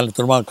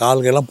 திரும்ப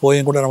கால்கெல்லாம்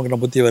போயும் கூட நமக்கு என்ன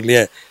புத்தி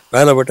வரலையே,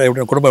 வேலை போய்ட்டால்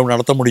எப்படி குடும்பம் எப்படி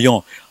நடத்த முடியும்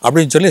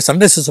அப்படின்னு சொல்லி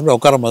சண்டே சிஸ்டமில்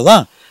உட்காரும்போது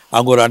தான்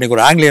அவங்க அன்றைக்கி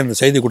ஒரு ஆங்கிலேயன்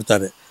செய்தி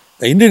கொடுத்தாரு.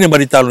 இந்திய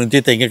மறித்தால் உன்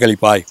தீத்தை எங்கே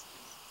கழிப்பாய்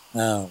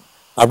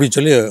அப்படின்னு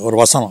சொல்லி ஒரு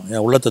வசனம்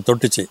என் உள்ளத்தை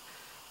தொட்டுச்சு.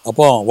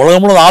 அப்போது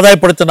உலகம் முழுவதும்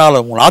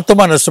ஆதாயப்படுத்தினாலும் உன்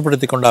ஆத்மா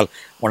நஷ்டப்படுத்தி கொண்டால்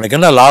உனக்கு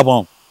என்ன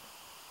லாபம்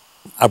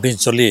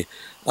அப்படின்னு சொல்லி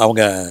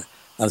அவங்க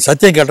அந்த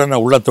சத்தியம் கேட்டோன்னே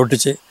உள்ள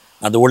தொட்டுச்சு.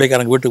 அந்த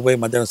ஊழியக்காரங்க வீட்டுக்கு போய்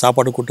மத்தியானம்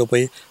சாப்பாடு கூட்டு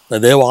போய் இந்த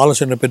தேவ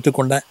ஆலோசனை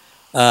பெற்றுக்கொண்டேன்.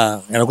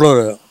 எனக்குள்ள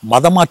ஒரு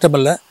மதமாற்றம்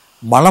இல்லை,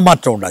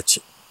 மனமாற்றம் உண்டாச்சு.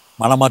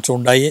 மனமாற்றம்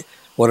உண்டாகி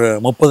ஒரு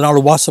 30 நாள்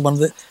உபவாசம்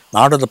வந்து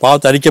நாடு அந்த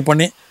பாவத்தை அறிக்கை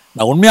பண்ணி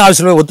நான் உண்மையாக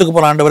ஆலோசனை ஒத்துக்க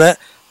போகிறேன் ஆண்டவரை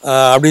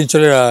அப்படின்னு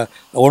சொல்லி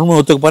உண்மை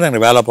ஒத்துக்க போகிறேன்.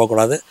 எனக்கு வேலை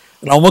போகக்கூடாது,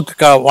 நான்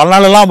உமக்கு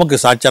வாழ்நாளெல்லாம் உமக்கு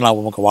சாட்சியாக நான்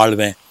உமக்கு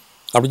வாழ்வேன்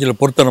அப்படின்னு சொல்லி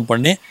பொருத்தனை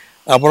பண்ணி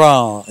அப்புறம்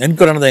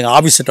என்கொயரி நடந்த எங்கள்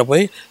ஆஃபீஸ்கிட்ட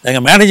போய்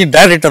எங்கள் மேனேஜிங்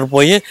டைரக்டர்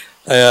போய்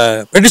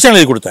பெட்டிஷன்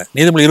எழுதி கொடுத்தேன்.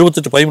 நீதிமொழி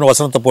 28:13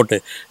 வசனத்தை போட்டு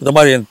இந்த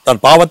மாதிரி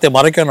தன் பாவத்தை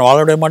மறைக்க நான் வாழ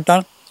விட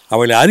மாட்டான்,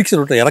 அவளை அரிசி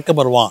விட்டு இறக்க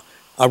வருவான்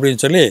அப்படின்னு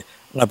சொல்லி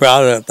நான் இப்போ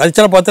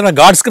தரிசனை பார்த்தீங்கன்னா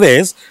காட்ஸ்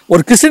கிரேஸ்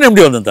ஒரு கிறிஸ்டின்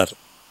எப்படி வந்திருந்தார்.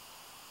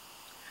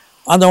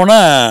 அந்த உடனே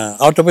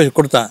அவர்கிட்ட போய்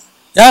கொடுத்தேன்.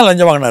 ஏன்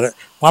லஞ்சம் வாங்கினார்,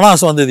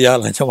 பணாசம் வந்தது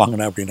லஞ்சம்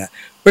வாங்கினேன் அப்படின்னு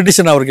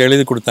பெட்டிஷன் அவருக்கு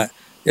எழுதி கொடுத்தேன்.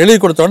 எழுதி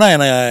கொடுத்தோன்னே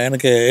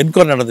எனக்கு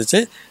என்கொயரி நடந்துச்சு.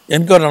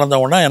 என்கொயரி நடந்த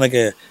உடனே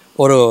எனக்கு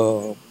ஒரு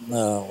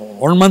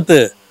 1 மந்த்து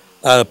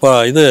இப்போ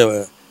இது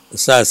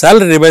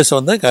சேலரி ரிவைஸ்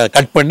வந்து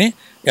கட் பண்ணி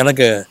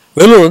எனக்கு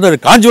வெள்ளூர் வந்து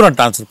காஞ்சிபுரம்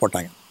ட்ரான்ஸ்ஃபர்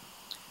போட்டாங்க.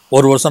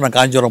 1 வருஷம் நான்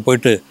காஞ்சிபுரம்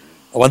போயிட்டு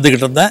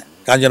வந்துக்கிட்டு இருந்தேன்.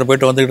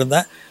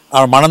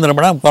 மனம்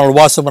திரும்பினேன்,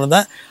 உபவாசம்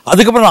இருந்தேன்.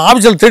 அதுக்கப்புறம் நான்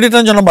ஆஃபீஸில்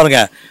தேடிட்டேன்னு சொன்ன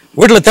பாருங்க,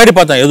 வீட்டில் தேடி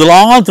பார்த்தேன்,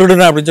 எதெல்லாம்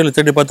திருடுனேன் அப்படின்னு சொல்லி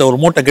தேடி பார்த்தேன். ஒரு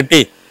மூட்டை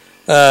கட்டி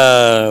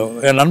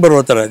என் நண்பர்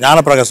ஒருத்தர்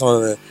ஞானப்பிரகாசம்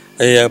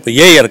இப்போ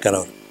ஏஐ இருக்கார்,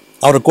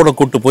 அவரை கூட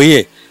கூப்பிட்டு போய்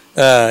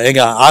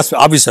எங்கள்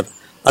ஆஃபீஸர்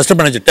அசிஸ்டன்ட்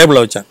மேனேஜர்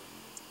டேபிளில் வச்சேன்.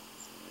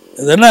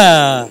 இது என்ன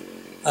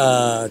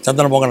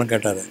சந்திரமோகன்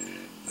கேட்டார்.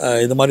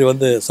 இது மாதிரி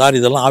வந்து சார்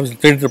இதெல்லாம்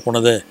ஆஃபீஸில் தேடிட்டு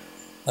போனது,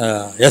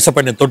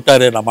 ஏசப்பண்ணி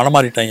தொட்டார், நான்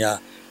மனமாறிட்டேன்யா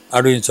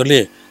அப்படின்னு சொல்லி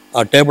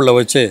டேபிளில்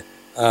வச்சு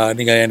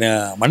நீங்கள் என்னை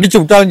மன்னிச்சு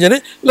விட்டாலும் சரி,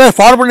 இல்லை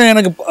ஃபாலோ பண்ணி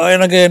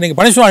எனக்கு நீங்கள்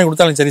பனிஷ்மெண்ட் வாங்கி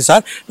கொடுத்தாலும் சரி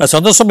சார், நான்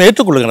சந்தோஷமாக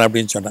ஏற்றுக்கொள்ளுங்கிறேன்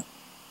அப்படின்னு சொன்னேன்.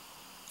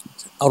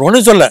 அவர்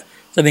ஒன்றும் சொல்ல,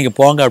 சரி நீங்கள்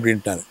போங்க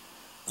அப்படின்ட்டார்.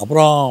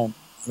 அப்புறம்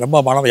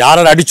ரொம்ப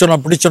யாரை அடிச்சோனோ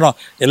பிடிச்சனோ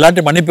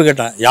எல்லார்ட்டையும் மன்னிப்பு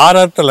கேட்டேன்.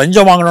 யார்கிட்ட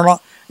லஞ்சம் வாங்கினோ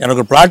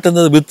எனக்கு ஒரு பிளாட்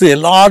இருந்தது விற்று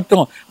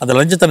எல்லார்ட்டும் அந்த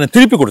லஞ்சத்தை நான்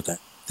திருப்பி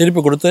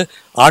கொடுத்து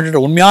ஆண்டுகிட்ட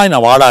உண்மையாக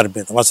நான் வாழ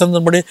ஆரம்பித்தேன்.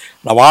 வசந்தபடி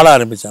நான் வாழ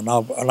ஆரம்பித்தேன்.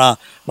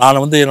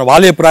 நான் வந்து என்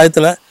வாலிய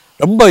பிராயத்தில்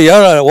ரொம்ப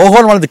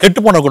ஓஹோன் வாழ்ந்து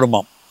கெட்டு போன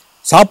குடும்பம்,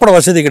 சாப்பிட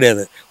வசதி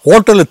கிடையாது,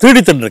 ஹோட்டலில்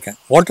திருடி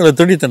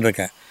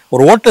தின்னுருக்கேன்.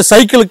 ஒரு ஓட்ட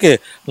சைக்கிளுக்கு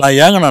நான்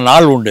ஏங்கின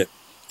நாள் உண்டு.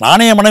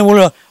 நானே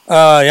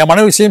என்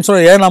மனைவி சேம்ஸோட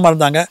ஏனாமல்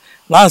இருந்தாங்க.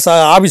 நான்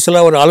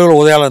ஆஃபீஸில் ஒரு அலுவலக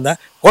உதவியாளர் இருந்தேன்.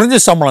 குறைஞ்ச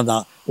சம்பளம்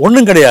தான்,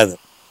 ஒன்றும் கிடையாது.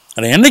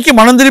 ஆனால் என்னைக்கு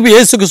மனம் திரும்பி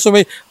இயேசு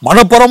கிறிஸ்துவை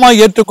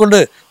மனப்புறமாக ஏற்றுக்கொண்டு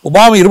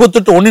உபாமி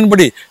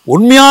 28:1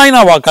 உண்மையாய்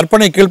நான்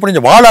கற்பனை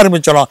கீழ்ப்படிஞ்சு வாழ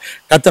ஆரம்பித்தாலும்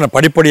கர்த்தனை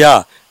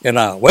படிப்படியாக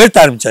என்னை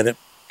உயர்த்த ஆரம்பித்தார்.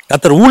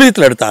 கர்த்தர்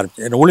ஊழியத்தில் எடுத்த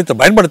ஆரம்பித்தார், என்னை ஊழியத்தை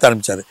பயன்படுத்த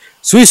ஆரம்பித்தார்.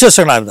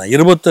 சுவிசேஷனாக இருந்தேன்.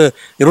 88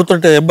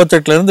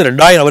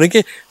 2000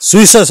 வரைக்கும்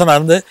சுவிசேஷனாக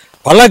இருந்து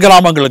பல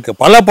கிராமங்களுக்கு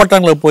பல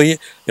பட்டணங்களுக்கு போய்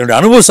என்னுடைய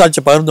அனுபவ சாட்சி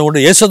பகிர்ந்து கொண்டு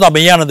இயேசுதான்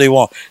மெய்யான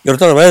தெய்வம்,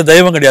 இவர்த்தோட வேறு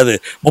தெய்வம் கிடையாது,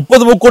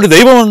 30 கோடி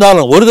தெய்வம்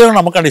இருந்தாலும் ஒரு தெய்வம்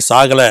நமக்காண்டி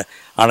சாகலை,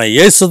 ஆனால்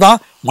இயேசு தான்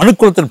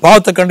மனுக்குலத்தின்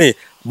பாவத்தை கண்டி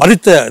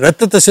மரித்த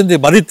ரத்தத்தை சிந்தி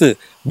மரித்து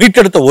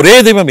மீட்டெடுத்த ஒரே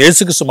தெய்வம்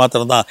இயேசு கிறிஸ்து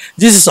மாத்திரம்தான்.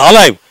 Jesus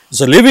alive,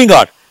 it's a living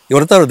God,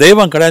 இவர்த்தோட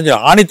தெய்வம் கிடையாது.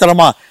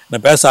 ஆணித்தரமாக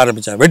நான் பேச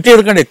ஆரம்பித்தேன். வெட்டி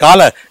எடுக்க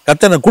காலை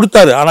கர்த்தர் எனக்கு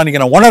கொடுத்தாரு, ஆனால்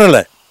இன்றைக்கி நான்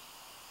உணரலை.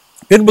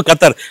 பின்பு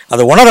கர்த்தர்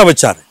அதை உணர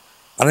வச்சார்.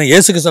 ஆனால்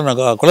இயேசு கிறிஸ்து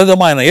நான்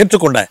குலதெய்வமாக என்னை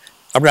ஏற்றுக்கொண்டேன்.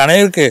 அப்படி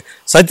அனைவருக்கு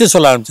சத்தியம்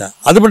சொல்ல ஆரம்பித்தேன்.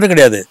 அது மட்டும்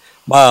கிடையாது,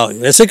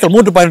 எசேக்கியேல்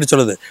 3:18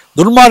 சொல்லுது,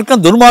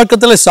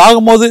 துன்மார்க்கத்தில்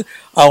சாகும்போது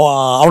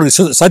அவனுக்கு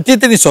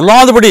சத்தியத்தை நீ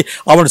சொல்லாதபடி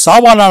அவன்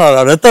சாவான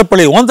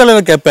ரத்தப்பள்ளி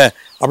ஓந்தலையில் கேட்பேன்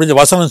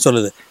அப்படின்னு வசனம்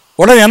சொல்லுது.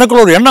 உடனே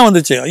எனக்குள்ள ஒரு எண்ணம்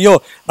வந்துச்சு, ஐயோ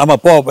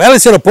நம்ம வேலை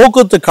செய்கிற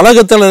போக்குவரத்து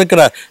கழகத்தில்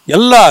இருக்கிற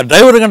எல்லா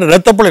டிரைவருங்க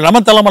ரத்தப்பள்ளி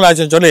நம்ம தலைமையில்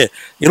ஆச்சுன்னு சொல்லி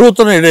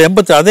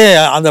 21-80 அதே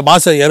அந்த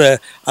மாதம்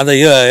அந்த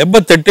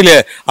 88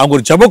 அவங்க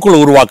ஒரு ஜபக்குழு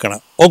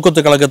உருவாக்கினேன்.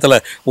 போக்குவரத்து கழகத்தில்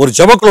ஒரு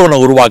ஜபக்குழு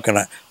ஒன்று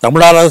உருவாக்கினேன்.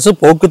 தமிழ்நாடு அரசு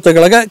போக்குவரத்து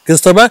கழக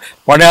கிறிஸ்தவ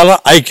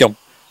பணியாளர் ஐக்கியம்,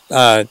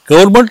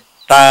 government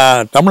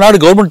Tamil Nadu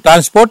government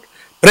transport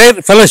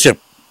prayer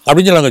fellowship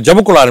அப்படின்னு சொல்லி நாங்கள்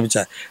ஜபக்குழு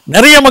ஆரம்பித்தேன்.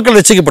 நிறைய மக்கள்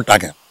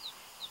ரசிக்கப்பட்டாங்க.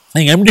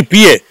 நீங்கள் எம்டி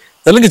PA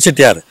தெலுங்கு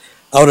செட்டியார்,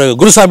 அவர்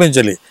குருசாமின்னு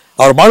சொல்லி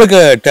அவர் மகளுக்கு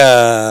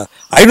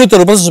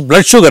 560%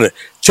 பிளட் சுகர்,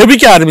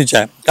 செபிக்க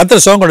ஆரம்பித்தேன்.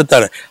 கர்த்தர் சுகம்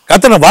கொடுத்தாரு,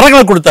 கர்த்தர்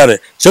வரங்களை கொடுத்தாரு.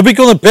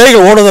 செபிக்கவும்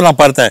பேய்கள் ஓடுவதை நான்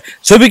பார்த்தேன்,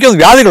 செபிக்கவும்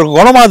வியாதிகள்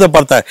குணமாகதை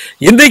பார்த்தேன்.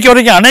 இன்றைக்கு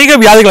வரைக்கும் அநேக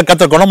வியாதிகளை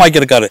கர்த்தர்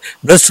குணமாக்கியிருக்காரு.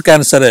 Breast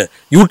cancer,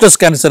 uterus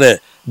cancer,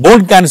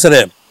 phone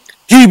cancer,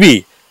 TB,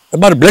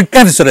 இது மாதிரி பிளட்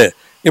கேன்சரு,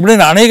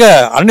 இப்படின்னு அநேக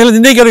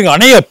இன்னைக்கு வரைக்கும்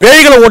அநேக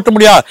பேய்களை ஓட்ட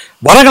முடியாது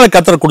வரங்களை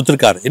கர்த்தர்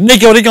கொடுத்துருக்காரு.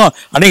 இன்னைக்கு வரைக்கும்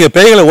அநேக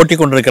பேய்களை ஓட்டி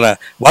கொண்டிருக்கிற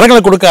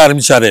வரங்களை கொடுக்க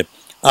ஆரம்பித்தார்.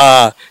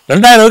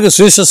 2000 வரைக்கும்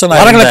சுவிசேஷன்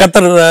வரங்களை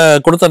கர்த்தர்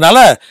கொடுத்தனால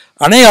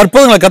அநேக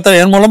அற்புதங்களை கர்த்தர்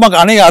என் மூலமாக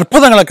அநேக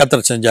அற்புதங்களை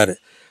கர்த்தர் செஞ்சார்.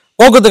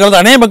 போக்குவரத்து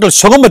காலத்தில் அநேக மக்கள்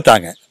சுகம்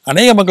பெற்றாங்க.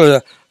 அநேக மக்கள்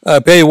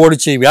பேய்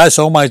ஓடிச்சு, வியாதி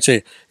சுகமாகிடுச்சு.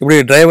 இப்படி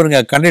டிரைவருங்க,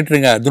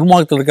 கண்டக்டருங்க,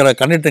 துன்மார்க்கத்தில் இருக்கிற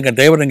கண்டக்டருங்க,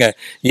 டிரைவருங்க,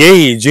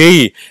 ஏஇ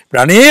ஜேஇ,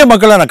 இப்படி அநேக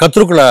மக்களை நான்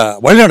கர்த்தருக்குள்ள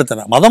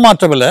வழிநடத்தினேன்.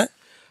 மதமாற்றமில்லை,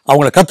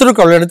 அவங்கள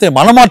கர்த்தருக்குள்ள வழிநடத்தி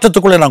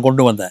மனமாற்றத்துக்குள்ளே நான்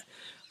கொண்டு வந்தேன்.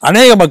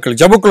 அநேக மக்கள்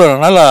ஜபக்குள்ள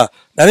நல்லா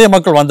நிறைய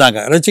மக்கள் வந்தாங்க,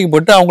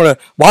 ரசிக்கப்பட்டு அவங்கள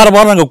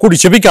வாரம் நாங்கள் கூடி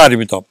செபிக்க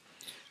ஆரம்பித்தோம்.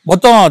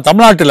 மொத்தம்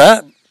தமிழ்நாட்டில்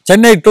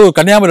சென்னை டு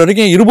கன்னியாகுமரி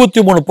வரைக்கும்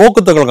 23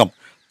 போக்குவரத்து கழகம்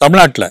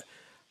தமிழ்நாட்டில்.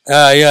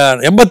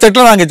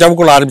 88 நாங்கள்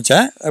ஜபக்குள்ள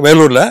ஆரம்பித்தேன்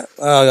வேலூரில்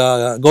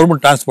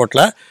கவர்மெண்ட்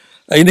டிரான்ஸ்போர்ட்டில்.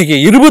 இன்றைக்கி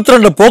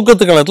 22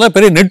 போக்குவரத்து கழகத்தில்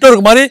பெரிய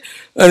நெட்வொர்க் மாதிரி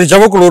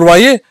ஜபக்குள்ள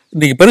உருவாகி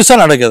இன்றைக்கி பெருசாக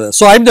நடக்குது.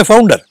 So I'm the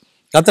founder.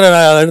 கர்த்தர்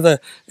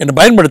என்னை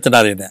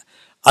பயன்படுத்தினார் என்ன.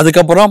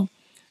 அதுக்கப்புறம்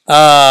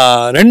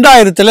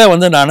 2000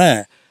 வந்து நான்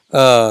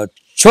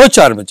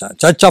சர்ச் ஆரம்பித்தேன்,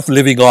 சர்ச் ஆஃப்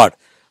லிவிங் காட்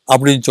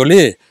அப்படின்னு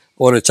சொல்லி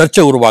ஒரு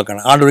சர்ச்சை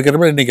உருவாக்கினேன். ஆண்டு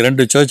இருக்கிறப்ப இன்றைக்கி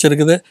 2 சர்ச்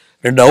இருக்குது,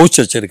 2 ஹவுஸ்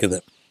சர்ச் இருக்குது.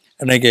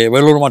 இன்றைக்கி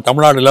வேலூர்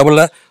தமிழ்நாடு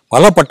லெவலில்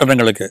பல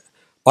பட்டணங்களுக்கு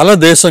பல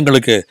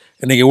தேசங்களுக்கு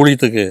இன்றைக்கி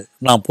ஊழியத்துக்கு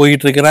நான்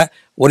போயிட்டுருக்கிறேன்.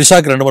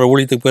 ஒரிசாவுக்கு 2 முறை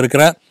ஊழியத்துக்கு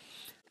போயிருக்கிறேன்.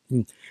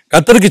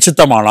 கர்த்தருக்கு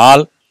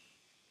சித்தமானால்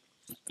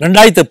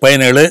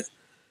 2017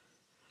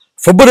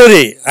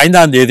 பிப்ரவரி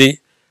 5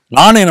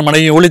 நானும் என்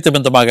மனைவி ஊழியத்து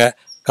நிமித்தமாக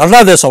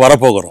கனடா தேசம்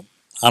வரப்போகிறோம்.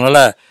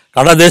 அதனால்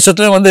கனடா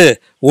தேசத்துலேயும் வந்து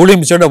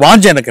ஊழியம் செய்ய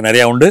வாஞ்சி எனக்கு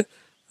நிறையா உண்டு.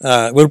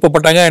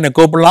 விருப்பப்பட்டாங்க என்னை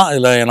கூப்பிடலாம்,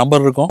 இதில் என்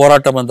நம்பர் இருக்கும்.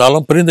 போராட்டம்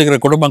வந்தாலும் பிரிந்துக்கிற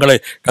குடும்பங்களை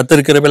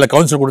கத்திருக்கிறவையில்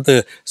கவுன்சில் கொடுத்து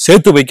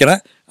சேர்த்து வைக்கிறேன்.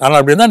 ஆனால்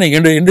அப்படி இருந்தால்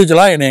நீங்கள்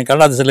இண்டிவிஜுவலாக என்னை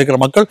கனடா தேசத்தில் இருக்கிற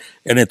மக்கள்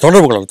என்னை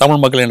தொடர்பு கொள்ளலாம்,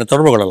 தமிழ் மக்கள் என்னை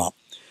தொடர்பு கொள்ளலாம்.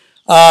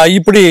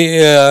 இப்படி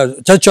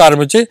சர்ச்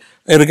ஆரம்பித்து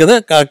இருக்குது.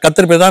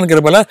 கத்தர்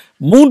பேதான்கிறப்பல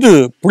 3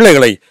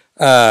 பிள்ளைகளை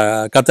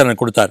கத்தர்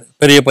கொடுத்தார்.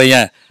 பெரிய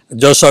பையன்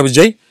ஜோசா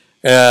விஜய்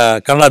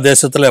கனடா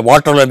தேசத்தில்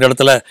வாட்டர்ல என்ற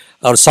இடத்துல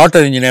அவர்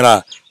சாஃப்ட்வேர் இன்ஜினியராக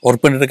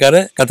ஒர்க்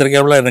பண்ணிட்டுருக்காரு.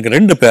 கத்திரிக்காயில் எனக்கு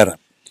 2 பேர்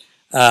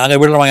அங்கே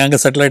வீட்டில் வாங்க அங்கே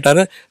செட்டில் ஆகிட்டார்.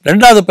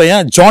 2வது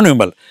பையன் ஜான்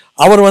விமல்,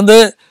 அவர் வந்து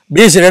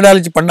பிஎஸ்சி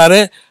ரேடியாலஜி பண்ணார்.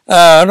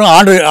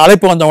 ஆண்டு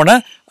அழைப்பு வந்தவுடனே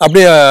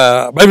அப்படியே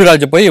பைபிள்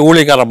காலேஜ் போய்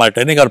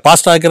ஊழியக்காரமாகிட்டார். இன்றைக்கி அவர்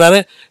பாஸ்டாக இருக்கிறாரு.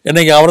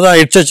 இன்றைக்கி அவர் தான்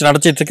ஹெட் சர்ச்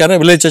நடத்திட்டுருக்காரு,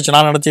 வில்லேஜ் சர்ச்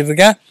நான்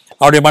நடத்திட்டுருக்கேன்.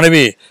 அவருடைய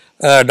மனைவி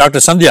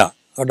டாக்டர் சந்தியா,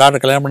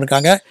 டாக்டர் கல்யாணம்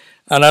பண்ணியிருக்காங்க.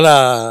 அதனால்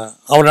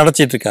அவர்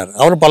நடத்திட்டுருக்கார்.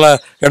 அவரும் பல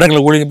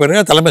இடங்களுக்கு ஊழியம்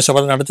போயிருக்கார், தலைமை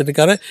சபை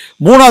நடத்திட்டுருக்காரு.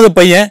 3வது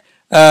பையன்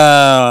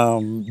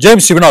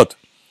ஜேம்ஸ் வினோத்,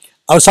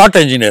 அவர்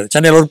சாஃப்ட்வேர் இன்ஜினியர்,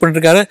 சென்னையில் ஒர்க்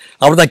பண்ணிட்டுருக்காரு.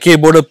 அவர் தான்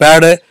கீபோர்டு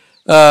பேடு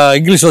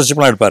இங்கிலீஷ்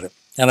வச்சுலாம் எடுப்பார்.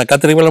 எனக்கு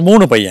கத்திரிக்காயில்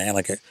 3 பையன்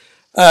எனக்கு.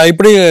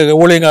 இப்படி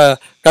ஊழியங்க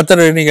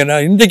கத்தர் நீங்கள்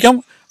இன்றைக்கும்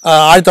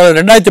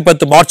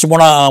 2010 மார்ச்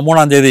 3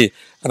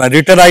 நான்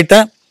ரிட்டையர்ட்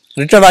ஆகிட்டேன்.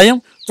 ரிட்டையர்ட்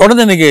ஆகியும்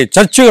தொடர்ந்து இன்றைக்கி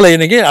சர்ச்சுகளை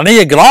இன்றைக்கி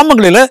அநேக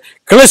கிராமங்களில்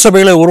கிளை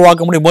சபைகளை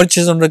உருவாக்க முடியும் முயற்சி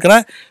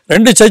செஞ்சுருக்கிறேன்.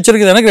 2 சர்ச்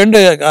இருக்குது எனக்கு,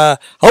 2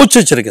 ஹவுஸ்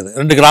சர்ச் இருக்குது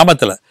 2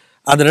 கிராமத்தில்.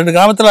 அந்த 2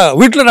 கிராமத்தில்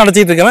வீட்டில்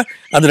நடத்திட்டு இருக்கிறேன்.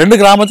 அந்த 2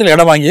 கிராமத்தில்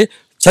இடம் வாங்கி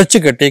சர்ச்சு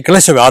கட்டி கிளை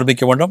சபை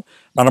ஆரம்பிக்க வேண்டும்.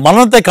 நான்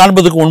மரணத்தை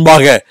காண்பதுக்கு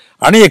முன்பாக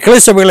அநேக கிளை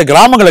சபைகளை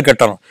கிராமங்களை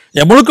கட்டணும்.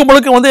 என்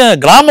முழுக்க வந்து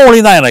கிராம ஒளி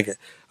தான் எனக்கு.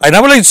 I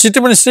never like city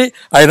ministry,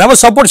 I never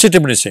support city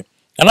ministry.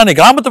 ஏன்னா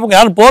இன்னைக்கு கிராமத்து பக்கம்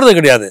யாரும் போகிறது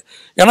கிடையாது.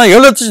 ஏன்னா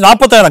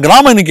 7,40,000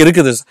 கிராமம் இன்னைக்கு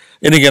இருக்குது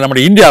இன்னைக்கு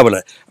நம்முடைய இந்தியாவில்.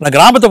 ஆனால்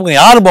கிராமத்து பக்கம்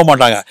யாரும் போக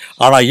மாட்டாங்க.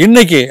 ஆனால்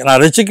இன்னைக்கு நான்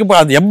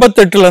ரசிக்க அந்த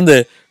 88லேருந்து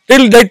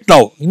டில் டேட்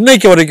நவ்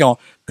இன்னைக்கு வரைக்கும்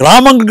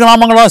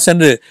கிராமங்களாக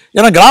சென்று,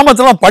 ஏன்னா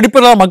கிராமத்துலாம்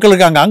படிப்பில்லாத மக்கள்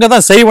இருக்காங்க. அங்கே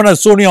தான் செய்வன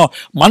சூனியம்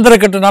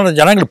மந்திரக்கட்டுனால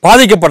ஜனங்கள்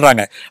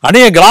பாதிக்கப்படுறாங்க.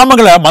 அநேக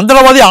கிராமங்களை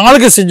மந்திரவாதி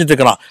ஆளுக்கு செஞ்சுட்டு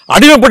இருக்கிறான்,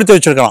 அடிமைப்படுத்தி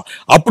வச்சிருக்கிறான்.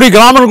 அப்படி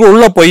கிராமங்களுக்கு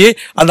உள்ளே போய்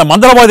அந்த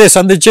மந்திரவாதியை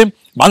சந்தித்து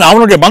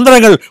அவனுடைய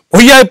மந்திரங்கள்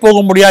பொய்யாய் போக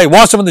முடியாது,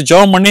 வாசம் வந்து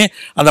ஜெபம் பண்ணி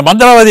அந்த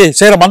மந்திரவாதி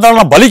செய்கிற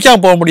மந்திரம்லாம்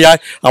பலிக்காம போக முடியாது.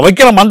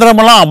 வைக்கிற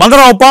மந்திரமெல்லாம்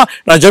மந்திரம் வைப்பான்,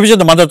 நான் ஜெபிச்சு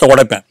அந்த மந்திரத்தை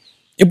உடைப்பேன்.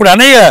 இப்படி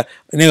அநேக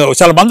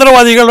சில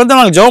மந்திரவாதிகள் வந்து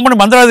நாங்கள் ஜெபம் பண்ணி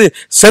மந்திரவாதி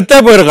செத்தே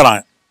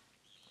போயிருக்கிறான்.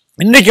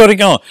 இன்னைக்கு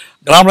வரைக்கும்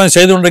கிராமம்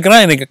செய்து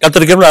கொண்டிருக்கிறேன். இன்னைக்கு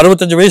கர்த்தருக்கு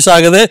 65 வயசு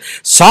ஆகுது.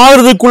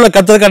 சாகிறதுக்குள்ள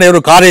கர்த்தருக்கான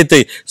ஒரு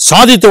காரியத்தை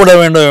சாதித்து விட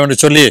வேண்டும் என்று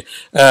சொல்லி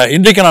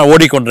இன்றைக்கு நான்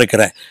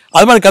ஓடிக்கொண்டிருக்கிறேன்.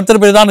 அது மாதிரி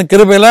கர்த்தர் பெரிதான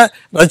கிருபையில்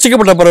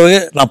ரட்சிக்கப்பட்ட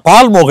பிறகு நான்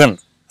பால் மோகன்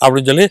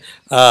அப்படின்னு சொல்லி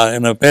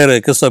என் பேர்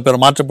கிறிஸ்தவ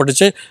பேர்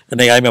மாற்றப்பட்டுச்சு.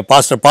 இன்றைக்கி ஐ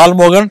பாஸ்டர் பால்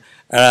மோகன்.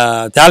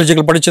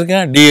 தியாலஜிக்கல்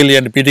படிச்சிருக்கேன், TLE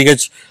and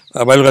BTh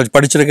Bible college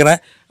படிச்சிருக்கிறேன்.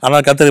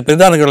 ஆனால் கர்த்தருக்கு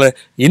பெரிதானங்களை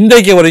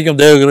இன்றைக்கு வரைக்கும்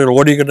தேவகிரிகள்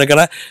ஓடிக்கிட்டு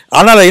இருக்கிறேன்.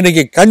 ஆனால்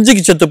இன்னைக்கு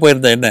கஞ்சிக்கு செத்து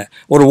போயிருந்தேன் என்ன,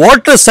 ஒரு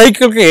ஓட்டர்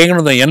சைக்கிளுக்கு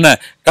ஏங்கணும் என்ன,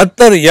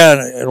 கர்த்தர்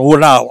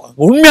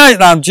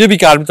உண்மையாக நான்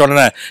ஜீவிக்க ஆரம்பித்த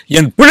உடனே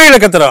என் பிள்ளைகளை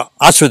கர்த்தர்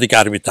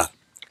ஆசீர்வதிக்க ஆரம்பித்தார்.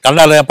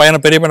 கண்ணால் என் பையனை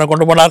பெரிய பையனை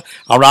கொண்டு போனார்,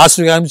 அவனை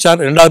ஆசிரியர் ஆரம்பித்தார்.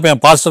 2வது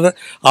பையன் பாஸ்டர்,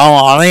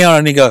 அவன் அனையும்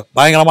இன்றைக்கி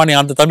பயங்கரமாக நீ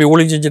அந்த தம்பி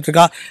ஊழி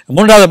செஞ்சுட்ருக்கான்.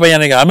 3வது பையன்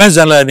இன்றைக்கி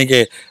அமேசானில் இன்றைக்கி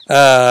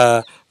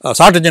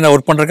சாஃப்ட் இன்ஜினியர்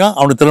ஒர்க் பண்ணிருக்கான்.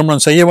 அவனுக்கு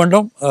திருமணம் செய்ய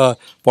வேண்டும்.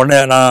 பொண்ணை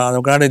நான்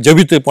அதுக்கு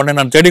ஜெபித்து பொண்ணை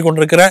நான்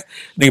தேடிக்கொண்டிருக்கிறேன்.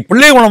 இன்றைக்கி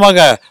பிள்ளை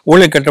குணமாக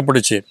ஊழியம்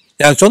கட்டப்படுச்சு.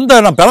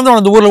 என் நான் பிறந்த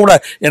வந்த ஊரில் கூட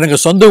எனக்கு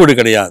சொந்த வீடு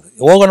கிடையாது.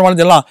 ஓகன்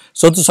வாழ்ந்தெல்லாம்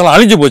சொத்து சொல்லாம்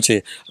அழிஞ்சு போச்சு.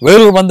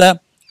 வேலூர் வந்தேன்,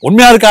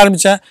 உண்மையாக இருக்க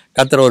ஆரம்பித்தேன்.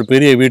 கர்த்தர் ஒரு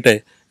பெரிய வீட்டை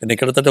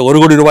இன்னைக்கு கிட்டத்தட்ட 1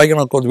 கோடி ரூபாய்க்கு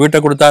எனக்கு வீட்டை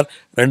கொடுத்தார்.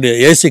 2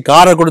 ஏசி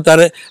காரை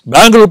கொடுத்தாரு.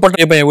 பெங்களூர்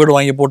பட்டம் இப்போ என் வீடு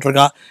வாங்கி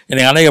போட்டிருக்கான்.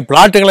 எனக்கு அநேக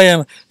பிளாட்டுகளை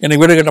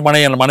எனக்கு வீடு கட்ட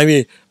என் மனைவி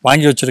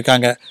வாங்கி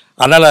வச்சுருக்காங்க.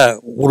 அதனால்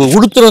ஒரு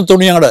உடுத்துற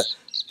துணியோட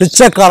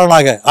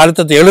பிச்சைக்காரனாக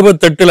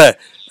 1978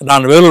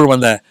 நான் வேலூர்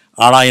வந்தேன்.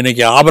 ஆனால்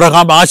இன்னைக்கு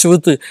ஆபிரகாம்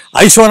ஆசீர்வதித்து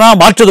ஐஸ்வரனாக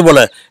மாற்றுறது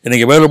போல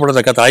இன்னைக்கு வேலூர்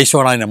படத்தை கற்று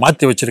ஐஸ்வரனா என்னை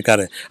மாற்றி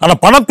வச்சிருக்காரு.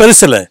 ஆனால் பணம்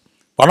பெருசு இல்லை,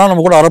 பணம்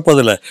நம்ம கூட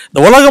வரப்போதில்லை.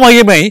 இந்த உலக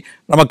மகிமை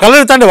நம்ம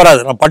கலரை தாண்டி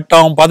வராது. நம்ம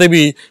பட்டம்,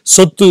 பதவி,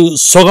 சொத்து,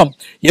 சுகம்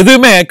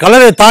எதுவுமே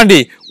கலரை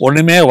தாண்டி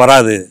ஒன்றுமே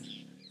வராது.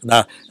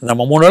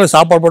 நம்ம 3 வேளை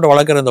சாப்பாடு போட்டு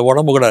வளர்க்குற இந்த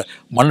உடம்பு கூட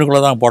மண்ணுக்குள்ளே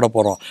தான் போட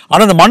போகிறோம்.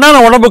 ஆனால் இந்த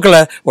மண்ணான உடம்புக்குள்ள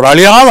ஒரு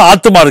அழியாத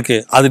ஆத்மா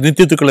இருக்குது. அது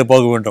நித்தியத்துக்குள்ளே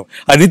போக வேண்டும்,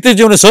 அது நித்திய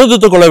ஜீவனை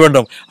சுதந்திரத்துக் கொள்ள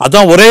வேண்டும்.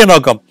 அதுதான் ஒரே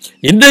நோக்கம்.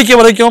 இன்றைக்கு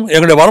வரைக்கும்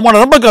எங்களுடைய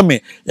வருமானம் ரொம்ப கம்மி.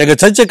 எங்கள்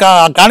சர்ச்சை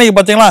காணிக்கு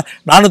பார்த்தீங்கன்னா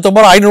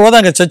 450 500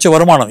 தான் எங்கள் சர்ச்சை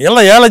வருமானம்.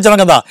 எல்லாம் ஏழை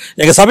ஜனங்க தான்.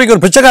 எங்கள் சபைக்கு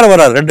ஒரு பிச்சைக்காரர்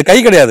வராரு, 2 கை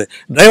கிடையாது.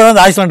 டிரைவர்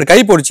வந்து ஆக்சிடென்ட் கை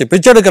போடுச்சு,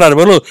 பிச்சை எடுக்கிறார்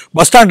வெறும்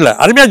பஸ் ஸ்டாண்டில்.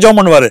 அருமையாக ஜோம்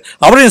பண்ணுவார்.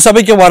 அவரையும்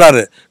சபைக்கு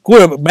வராரு.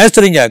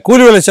 மேஸ்திரிங்க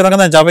கூலி வேலை செய்கிறவங்க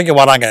தான் சபைக்கு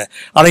வராங்க.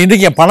 ஆனால்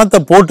இன்றைக்கி என் பணத்தை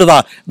போட்டு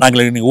தான்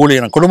நாங்கள் இன்னைக்கு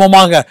ஊழியர்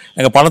குடும்பமாக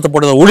எங்கள் பணத்தை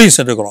போட்டு ஊழியர்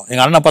செஞ்சுருக்கிறோம்.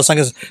 எங்கள் அண்ணன்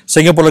பசங்க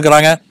சிங்கப்பூர்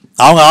இருக்கிறாங்க,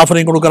 அவங்க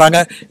ஆஃபரிங் கொடுக்குறாங்க.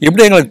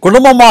 இப்படி எங்களுக்கு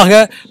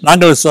குடும்பமாக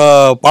நாங்கள்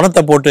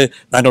பணத்தை போட்டு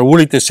நாங்கள்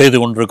ஊழியத்தை செய்து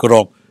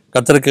கொண்டிருக்கிறோம்.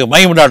 கர்த்தருக்கு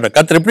மகிமை உண்டாகட்டும்.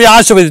 கர்த்தர் இப்படி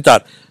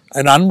ஆசீர்வதித்தார்.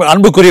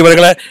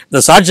 அன்புக்குரியவர்களை, இந்த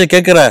சாட்சியை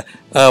கேட்குற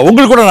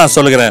உங்களுக்கு கூட நான்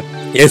சொல்லுகிறேன்,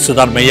 இயேசு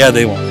தான் மெய்யா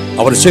தெய்வம்.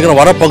 அவர் சீக்கிரம்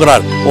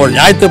வரப்போகிறார். ஒரு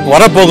நியாயத்துக்கு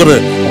வரப்போகுது.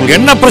 உங்களுக்கு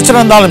என்ன பிரச்சனை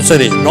இருந்தாலும்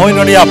சரி, நோய்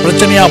நொடியா,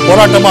 பிரச்சனையா,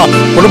 போராட்டமா,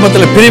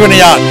 குடும்பத்தில்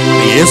பிரிவினையா,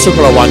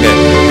 இயேசுக்குள்ள வாங்க.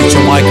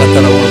 நிச்சயமாய்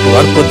கர்த்தர் உங்களுக்கு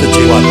அற்புதத்தை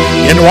செய்வார்.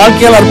 என்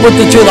வாழ்க்கையில்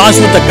அற்புதத்தை செய்து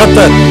ஆசீர்வதித்த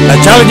கர்த்தர்,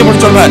 நான் சேலஞ்சு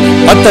பண்ணி சொல்றேன்,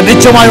 கர்த்தர்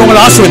நிச்சயமாய்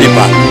உங்களை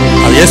ஆசீர்வதிப்பார்.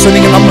 அது இயேசு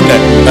நீங்க நம்புங்க,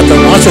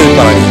 கர்த்தர்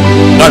ஆசீர்வதிப்பார்கள்.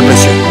 God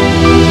bless you.